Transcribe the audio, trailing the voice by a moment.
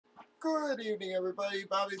Good evening, everybody.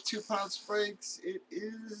 Bobby 2 Pounds Breaks. It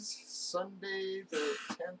is Sunday, the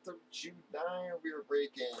 10th of July. We are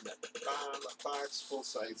breaking Bomb Box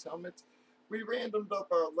full-size helmets. We randomed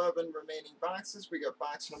up our 11 remaining boxes. We got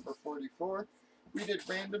box number 44. We did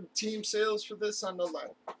random team sales for this on the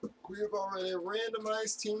left. We have already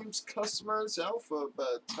randomized teams, customers,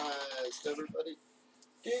 alphabetized everybody.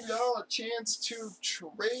 Gave y'all a chance to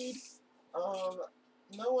trade.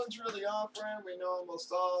 No one's really offering. We know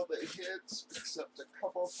almost all the hits except a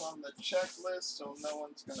couple from the checklist, so no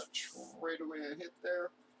one's going to trade away a hit there.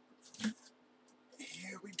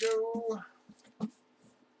 Here we go.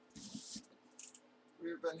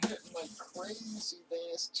 We've been hitting like crazy the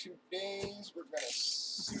last 2 days. We're going to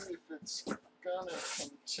see if it's going to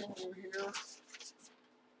continue here.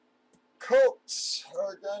 Colts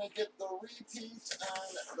are going to get the repeat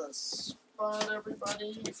on the spot,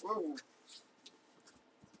 everybody. Whoa.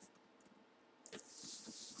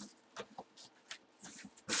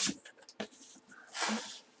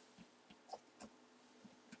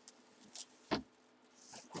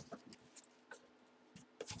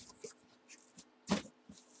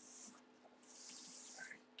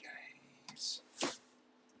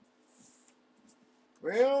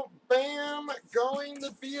 Well, bam, going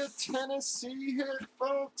to be a Tennessee hit,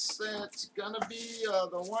 folks. That's going to be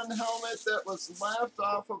the one helmet that was left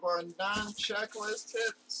off of our non-checklist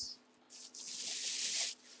hits.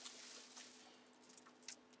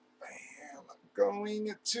 Bam,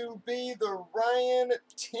 going to be the Ryan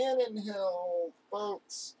Tannenhill,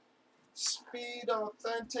 folks. Speed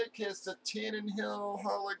Authentic has the Tannenhill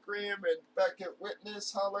hologram and Beckett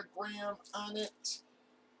Witness hologram on it.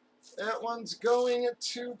 That one's going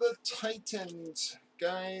to the Titans,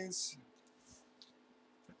 guys.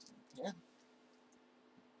 Yeah.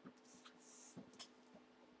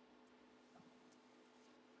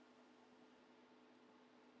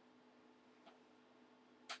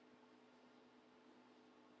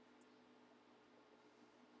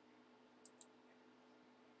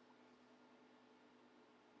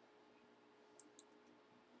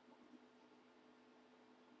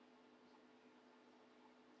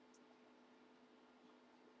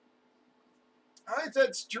 Alright,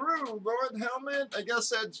 that's Drew. Lord Helmet. I guess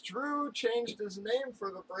that's Drew. Changed his name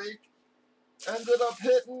for the break. Ended up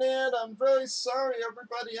hitting it. I'm very sorry,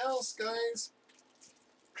 everybody else, guys.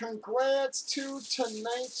 Congrats to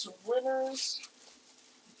tonight's winners.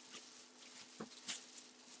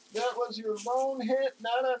 That was your lone hit,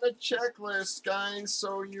 not on the checklist, guys.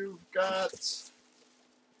 So you've got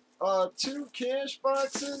 2 cash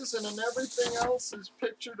boxes, and then everything else is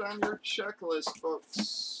pictured on your checklist,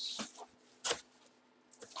 folks.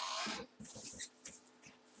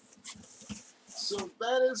 So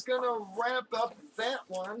that is going to wrap up that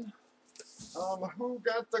one. Who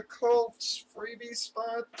got the Colts freebie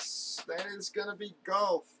spots? That is going to be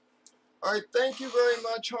Golf. Alright, thank you very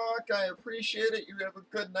much, Hawk. I appreciate it. You have a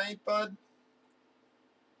good night, bud.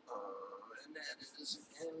 And that is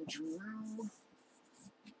Andrew.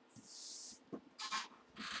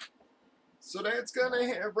 So that's going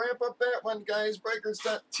to wrap up that one, guys.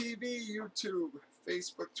 Breakers.tv, YouTube,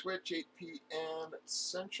 Facebook, Twitch, 8 p.m.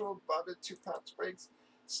 Central. Bobby 2 Pounds Breaks.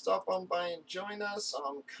 Stop on by and join us.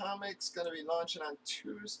 Comics going to be launching on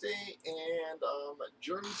Tuesday, and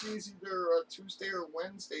jerseys either Tuesday or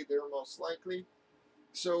Wednesday there most likely.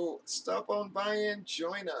 So stop on by and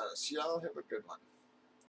join us. Y'all have a good one.